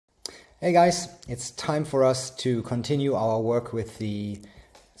Hey guys, it's time for us to continue our work with the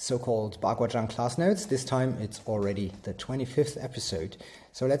so-called Bagua Zhang class notes. This time it's already the 25th episode,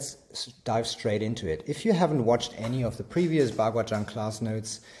 so let's dive straight into it. If you haven't watched any of the previous Bagua Zhang class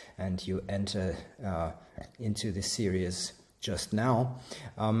notes and you enter into this series just now,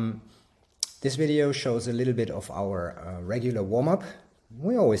 this video shows a little bit of our regular warm-up.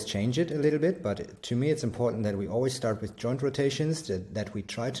 We always change it a little bit, but to me it's important that we always start with joint rotations, that we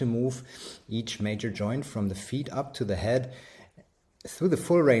try to move each major joint from the feet up to the head through the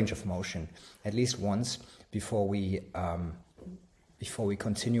full range of motion, at least once before we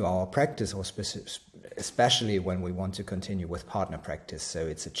continue our practice, or especially when we want to continue with partner practice. So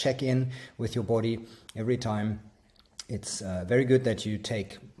it's a check-in with your body every time. It's very good that you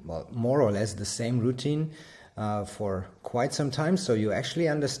take, well, more or less the same routine for quite some time, so you actually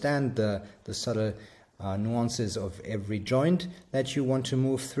understand the subtle nuances of every joint that you want to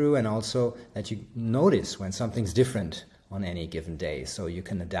move through, and also that you notice when something's different on any given day, so you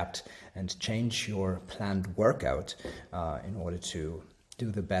can adapt and change your planned workout in order to do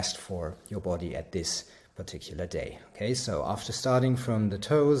the best for your body at this particular day. Okay, so after starting from the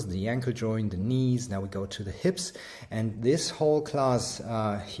toes, the ankle joint, the knees, now we go to the hips, and this whole class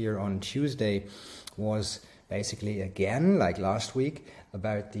here on Tuesday was basically, again, like last week,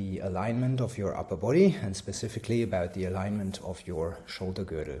 about the alignment of your upper body, and specifically about the alignment of your shoulder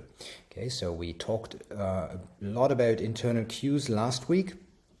girdle. Okay, so we talked a lot about internal cues last week,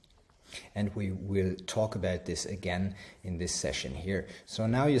 and we will talk about this again in this session here. So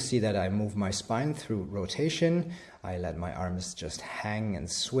now you see that I move my spine through rotation. I let my arms just hang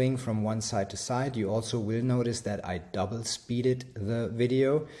and swing from one side to side. You also will notice that I double speeded the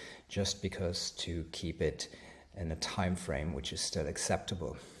video, just because to keep it in a time frame which is still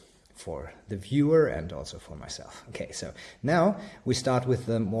acceptable for the viewer and also for myself. Okay, so now we start with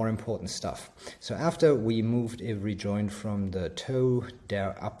the more important stuff. So after we moved every joint from the toe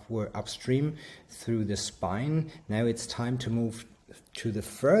down upstream through the spine, now it's time to move to the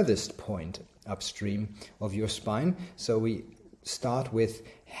furthest point upstream of your spine. So we start with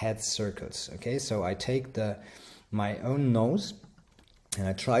head circles. Okay, so I take my own nose, and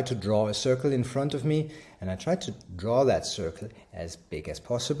I try to draw a circle in front of me, and I try to draw that circle as big as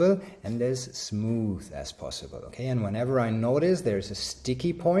possible and as smooth as possible. Okay, and whenever I notice there's a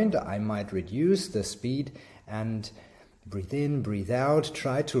sticky point, I might reduce the speed and breathe in, breathe out,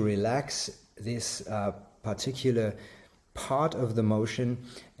 try to relax this particular part of the motion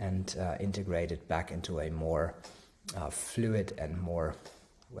and integrate it back into a more fluid and more,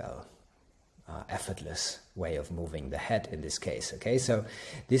 well, effortless way of moving the head in this case. Okay, so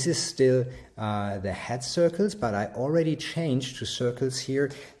this is still the head circles, but I already changed to circles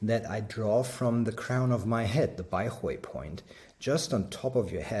here that I draw from the crown of my head, the Bagua point, just on top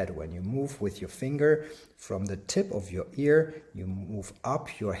of your head. When you move with your finger from the tip of your ear, you move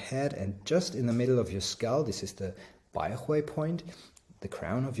up your head, and just in the middle of your skull, this is the Bagua point, the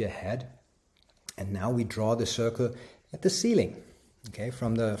crown of your head, and now we draw the circle at the ceiling. Okay,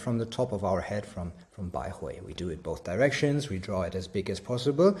 from the top of our head, from Bagua. We do it both directions, we draw it as big as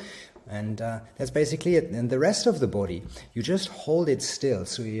possible, and that's basically it. And the rest of the body, you just hold it still,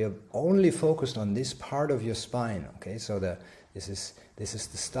 so you're only focused on this part of your spine. Okay, so this is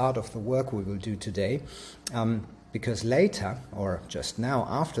the start of the work we will do today, because later, or just now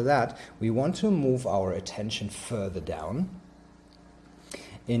after that, we want to move our attention further down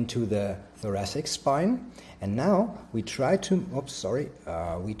into the thoracic spine, and now we try to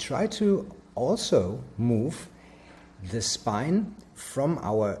also move the spine from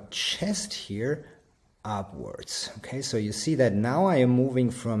our chest here upwards. Okay, so you see that now I am moving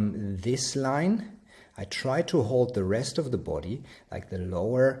from this line. I try to hold the rest of the body, like the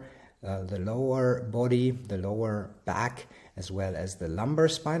lower body, the lower back, as well as the lumbar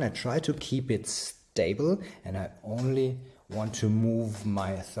spine. I try to keep it stable, and I only want to move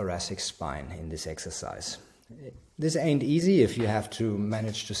my thoracic spine in this exercise. This ain't easy if you have to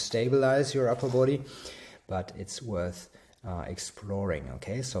manage to stabilize your upper body, but it's worth exploring.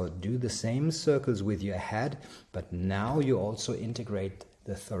 Okay, so do the same circles with your head, but now you also integrate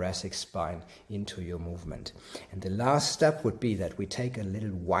the thoracic spine into your movement. And the last step would be that we take a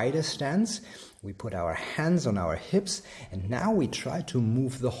little wider stance, we put our hands on our hips, and now we try to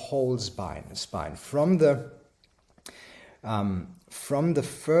move the whole spine from the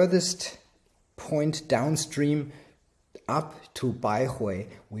furthest point downstream up to Bagua.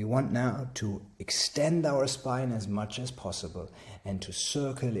 We want now to extend our spine as much as possible and to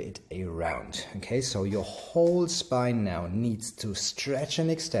circle it around. Okay, so your whole spine now needs to stretch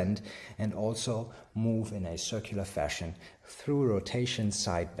and extend and also move in a circular fashion through rotation,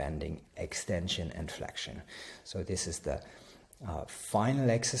 side bending, extension and flexion. So this is the final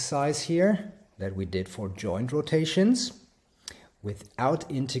exercise here that we did for joint rotations without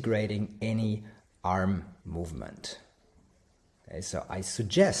integrating any arm movement. Okay, so I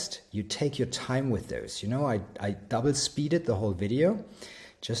suggest you take your time with those. You know, I double speeded the whole video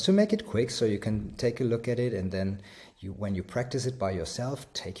just to make it quick so you can take a look at it, and then when you practice it by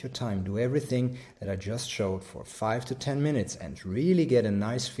yourself, take your time, do everything that I just showed for 5 to 10 minutes and really get a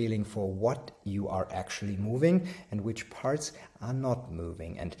nice feeling for what you are actually moving and which parts are not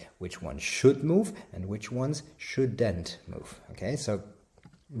moving and which ones should move and which ones shouldn't move. Okay, so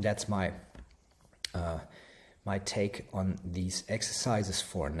that's my take on these exercises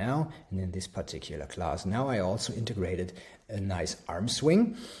for now and in this particular class. Now I also integrated a nice arm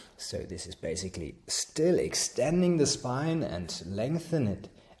swing. So this is basically still extending the spine and lengthen it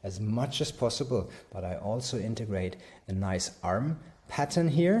as much as possible, but I also integrate a nice arm pattern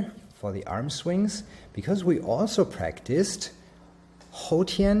here for the arm swings, because we also practiced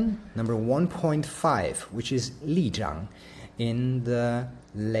Houtian number 1.5, which is Li Zhang, in the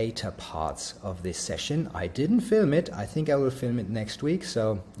later parts of this session. I didn't film it. I think I will film it next week.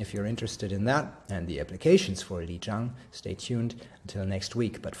 So if you're interested in that and the applications for Li Zhang, stay tuned until next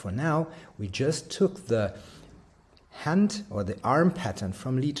week. But for now, we just took the hand or the arm pattern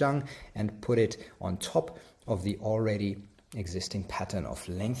from Li Zhang and put it on top of the already existing pattern of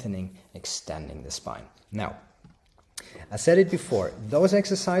lengthening, extending the spine. Now, I said it before, those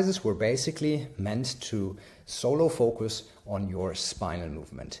exercises were basically meant to solo focus on your spinal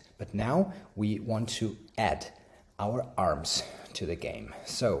movement. But now we want to add our arms to the game.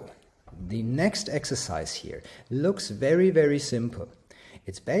 So the next exercise here looks very, very simple.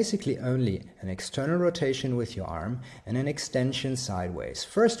 It's basically only an external rotation with your arm and an extension sideways.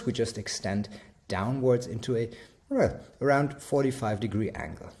 First, we just extend downwards into a around 45-degree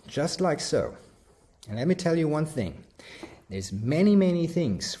angle, just like so. And let me tell you one thing. There's many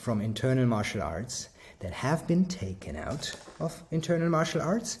things from internal martial arts that have been taken out of internal martial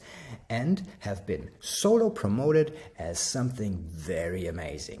arts and have been solo promoted as something very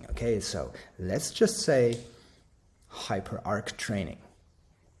amazing. Okay, so let's just say hyper arc training.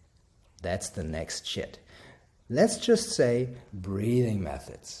 That's the next shit. Let's just say breathing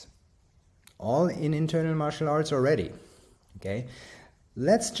methods. All in internal martial arts already. Okay,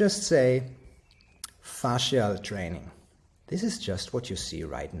 let's just say fascial training. This is just what you see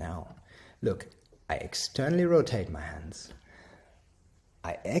right now. Look, I externally rotate my hands.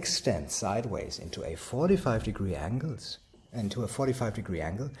 I extend sideways into a 45-degree angle,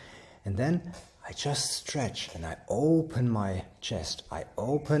 and then I just stretch and I open my chest. I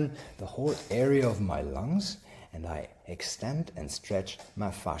open the whole area of my lungs and I extend and stretch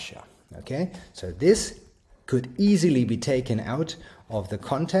my fascia. Okay? So this could easily be taken out of the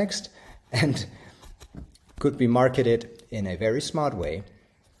context and could be marketed in a very smart way,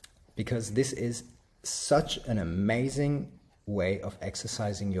 because this is such an amazing way of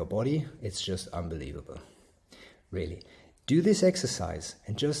exercising your body. It's just unbelievable. Really. Do this exercise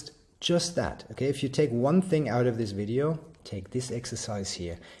and just that. Okay, if you take one thing out of this video, take this exercise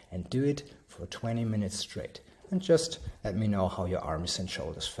here and do it for 20 minutes straight. And just let me know how your arms and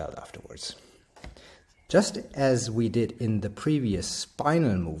shoulders felt afterwards. Just as we did in the previous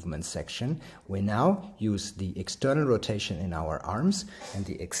spinal movement section, we now use the external rotation in our arms and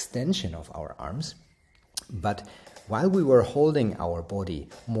the extension of our arms. But while we were holding our body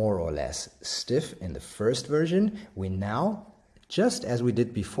more or less stiff in the first version, we now, just as we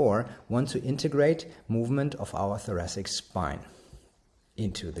did before, want to integrate movement of our thoracic spine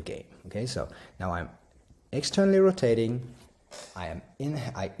into the game. Okay, so now I'm externally rotating, I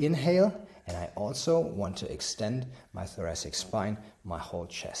inhale, and I also want to extend my thoracic spine, my whole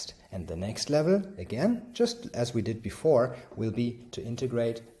chest. And the next level, again, just as we did before, will be to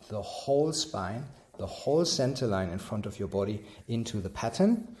integrate the whole spine, the whole center line in front of your body into the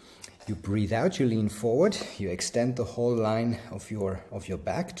pattern. You breathe out, you lean forward, you extend the whole line of your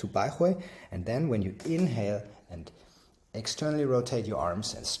back to Bagua, and then when you inhale and externally rotate your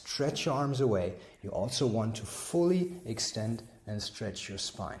arms and stretch your arms away, you also want to fully extend and stretch your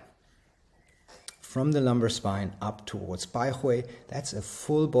spine. From the lumbar spine up towards Bagua, that's a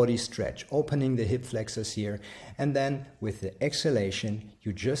full body stretch, opening the hip flexors here, and then with the exhalation,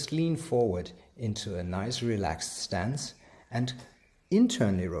 you just lean forward into a nice relaxed stance and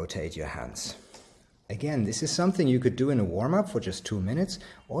internally rotate your hands. Again, this is something you could do in a warm-up for just 2 minutes,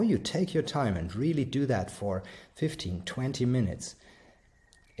 or you take your time and really do that for 15-20 minutes.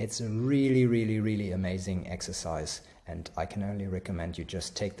 It's a really amazing exercise, and I can only recommend you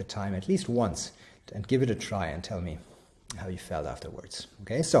just take the time at least once and give it a try and tell me how you felt afterwards.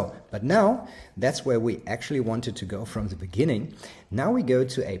 Okay, so, but now that's where we actually wanted to go from the beginning. Now we go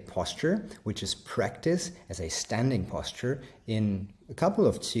to a posture which is practiced as a standing posture in a couple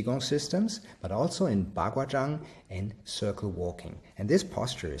of Qigong systems, but also in Bagua Zhang and circle walking. And this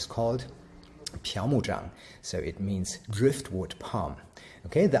posture is called Bagua Zhang, so it means driftwood palm.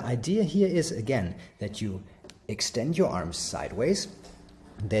 Okay, the idea here is again that you extend your arms sideways,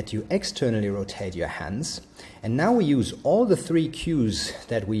 that you externally rotate your hands, and now we use all the 3 cues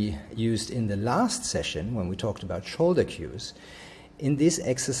that we used in the last session when we talked about shoulder cues in this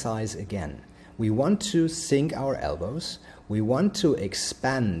exercise again. We want to sink our elbows, we want to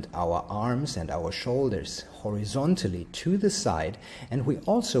expand our arms and our shoulders horizontally to the side, and we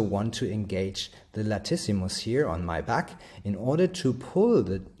also want to engage the latissimus here on my back in order to pull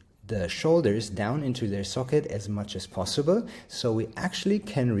the shoulders down into their socket as much as possible, so we actually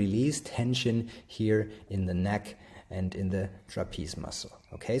can release tension here in the neck and in the trapeze muscle.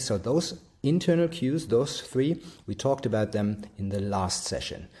 Okay, so those internal cues, those 3, we talked about them in the last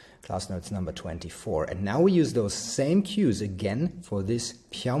session, class notes number 24. And now we use those same cues again for this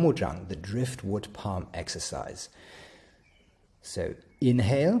Bagua Zhang, the driftwood palm exercise. So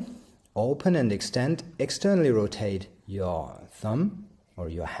inhale, open and extend, externally rotate your thumb or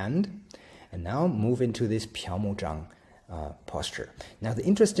your hand, and now move into this Bagua Zhang posture. Now the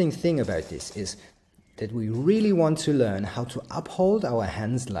interesting thing about this is that we really want to learn how to uphold our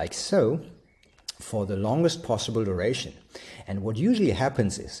hands like so for the longest possible duration. And what usually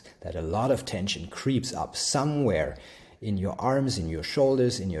happens is that a lot of tension creeps up somewhere in your arms, in your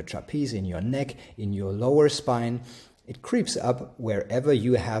shoulders, in your trapeze, in your neck, in your lower spine. It creeps up wherever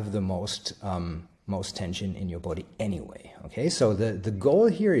you have the most tension in your body anyway. Okay, so the goal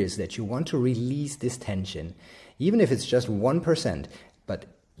here is that you want to release this tension, even if it's just 1%, but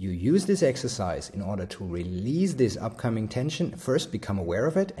you use this exercise in order to release this upcoming tension. First become aware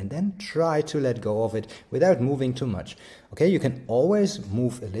of it and then try to let go of it without moving too much. Okay, you can always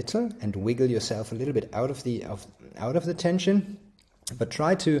move a little and wiggle yourself a little bit out of the tension, but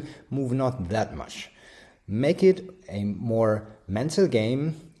try to move not that much. Make it a more mental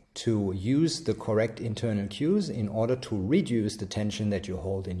game to use the correct internal cues in order to reduce the tension that you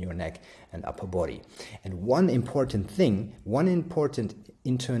hold in your neck and upper body. And one important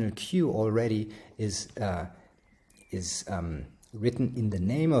internal cue already is written in the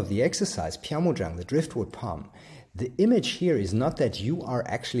name of the exercise, Bagua Zhang, the driftwood palm. The image here is not that you are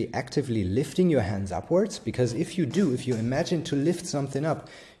actually actively lifting your hands upwards, because if you imagine to lift something up,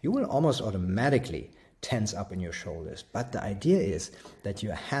 you will almost automatically tense up in your shoulders. But the idea is that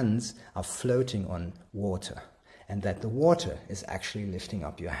your hands are floating on water and that the water is actually lifting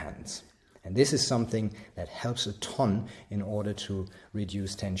up your hands. And this is something that helps a ton in order to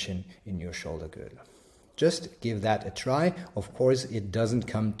reduce tension in your shoulder girdle. Just give that a try. Of course, it doesn't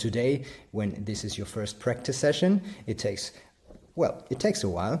come today when this is your first practice session. It takes a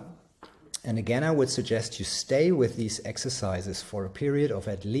while. And again, I would suggest you stay with these exercises for a period of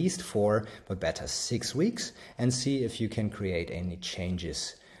at least 4, but better 6 weeks, and see if you can create any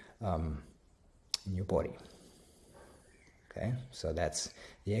changes in your body. Okay, so that's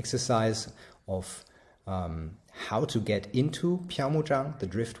the exercise of how to get into Bagua Zhang, the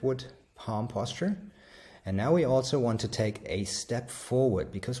driftwood palm posture. And now we also want to take a step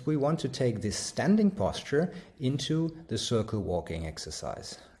forward, because we want to take this standing posture into the circle walking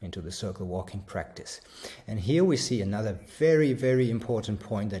exercise, into the circle walking practice. And here we see another very, very important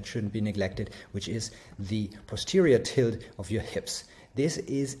point that shouldn't be neglected, which is the posterior tilt of your hips. This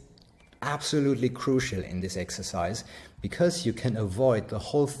is absolutely crucial in this exercise, because you can avoid the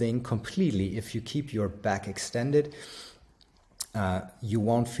whole thing completely if you keep your back extended. You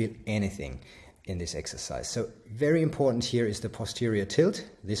won't feel anything in this exercise. So very important here is the posterior tilt.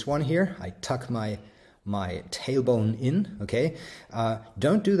 This one here, I tuck my tailbone in, okay?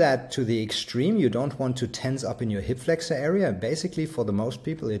 Don't do that to the extreme. You don't want to tense up in your hip flexor area. Basically, for the most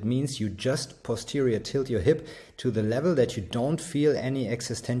people, it means you just posterior tilt your hip to the level that you don't feel any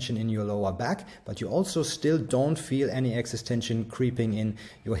excess tension in your lower back, but you also still don't feel any excess tension creeping in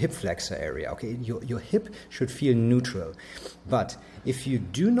your hip flexor area, okay? Your hip should feel neutral. But if you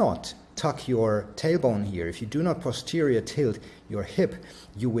do not tuck your tailbone here, if you do not posterior tilt your hip,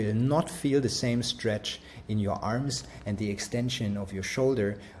 you will not feel the same stretch in your arms and the extension of your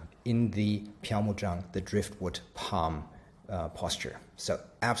shoulder in the Bagua Zhang, the driftwood palm posture. So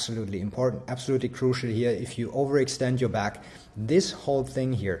absolutely important, absolutely crucial here. If you overextend your back, this whole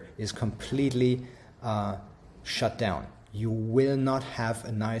thing here is completely shut down. You will not have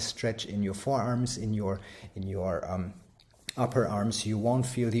a nice stretch in your forearms, in your upper arms, you won't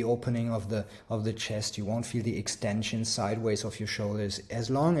feel the opening of the chest, you won't feel the extension sideways of your shoulders. As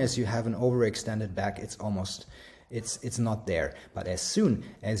long as you have an overextended back, it's not there. But as soon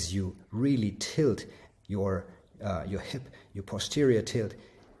as you really tilt your hip, your posterior tilt,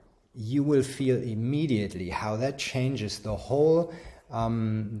 you will feel immediately how that changes the whole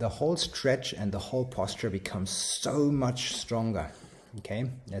stretch, and the whole posture becomes so much stronger. Okay,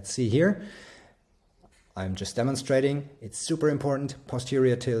 let's see here. I'm just demonstrating. It's super important.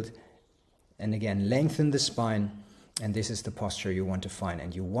 Posterior tilt, and again, lengthen the spine, and this is the posture you want to find.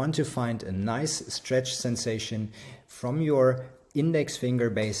 And you want to find a nice stretch sensation from your index finger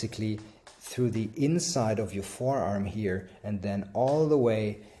basically through the inside of your forearm here, and then all the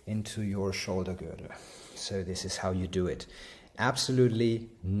way into your shoulder girdle. So this is how you do it. Absolutely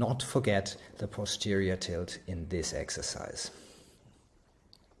not forget the posterior tilt in this exercise.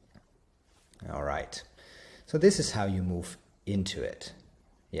 All right. So this is how you move into it.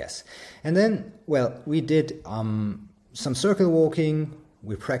 Yes. And then, well, we did some circle walking,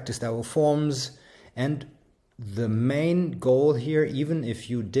 we practiced our forms, and the main goal here, even if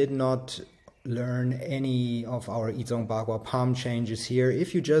you did not learn any of our Izong Bagua palm changes here,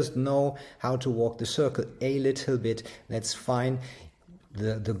 if you just know how to walk the circle a little bit, that's fine.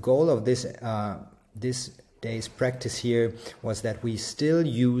 The goal of this day's practice here was that we still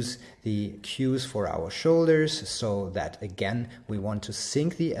use the cues for our shoulders, so that again we want to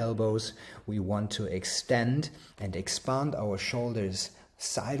sink the elbows, we want to extend and expand our shoulders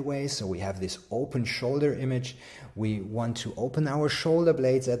sideways, so we have this open shoulder image. We want to open our shoulder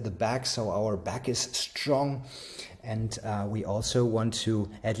blades at the back, so our back is strong, and we also want to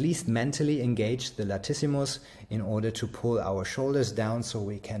at least mentally engage the latissimus in order to pull our shoulders down so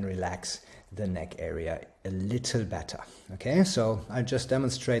we can relax the neck area a little better. Okay, so I'll just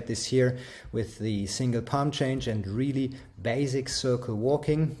demonstrate this here with the single palm change and really basic circle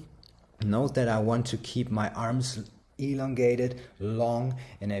walking. Note that I want to keep my arms elongated, long,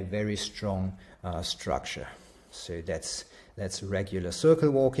 in a very strong structure. So that's regular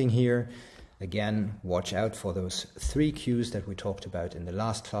circle walking here. Again, watch out for those 3 cues that we talked about in the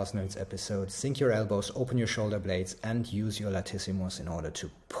last class notes episode. Sink your elbows, open your shoulder blades, and use your latissimus in order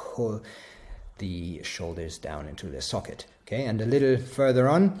to pull the shoulders down into the socket. Okay, and a little further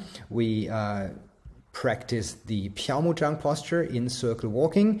on, we practice the Bagua Zhang posture in circle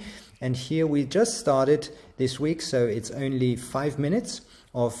walking. And here we just started this week, so it's only 5 minutes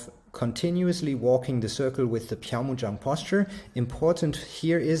of continuously walking the circle with the Bagua Zhang posture. Important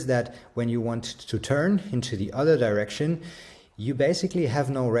here is that when you want to turn into the other direction, you basically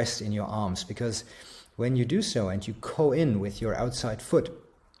have no rest in your arms, because when you do so and you go in with your outside foot,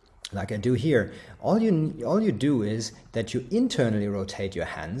 like I do here, all you do is that you internally rotate your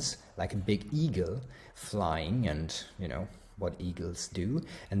hands like a big eagle flying, and you know what eagles do,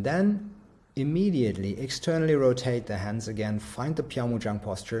 and then immediately externally rotate the hands again, find the Bagua Zhang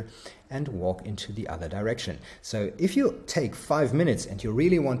posture, and walk into the other direction. So if you take 5 minutes and you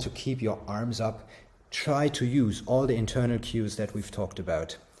really want to keep your arms up, try to use all the internal cues that we've talked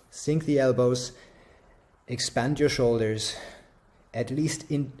about. Sink the elbows, expand your shoulders, at least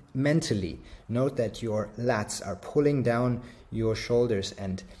mentally. Note that your lats are pulling down your shoulders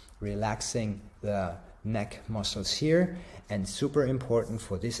and relaxing the neck muscles here. And super important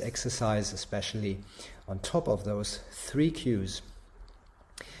for this exercise, especially on top of those 3 cues,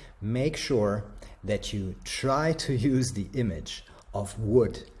 make sure that you try to use the image of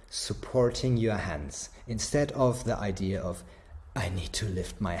wood supporting your hands instead of the idea of I need to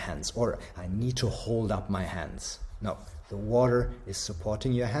lift my hands or I need to hold up my hands. No, the water is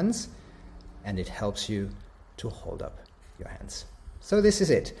supporting your hands and it helps you to hold up your hands. So this is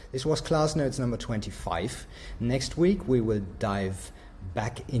it. This was class notes number 25. Next week we will dive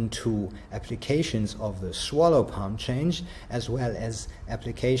back into applications of the swallow palm change, as well as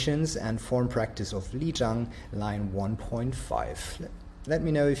applications and form practice of Li Zhang line 1.5. Let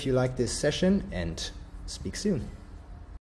me know if you like this session, and speak soon.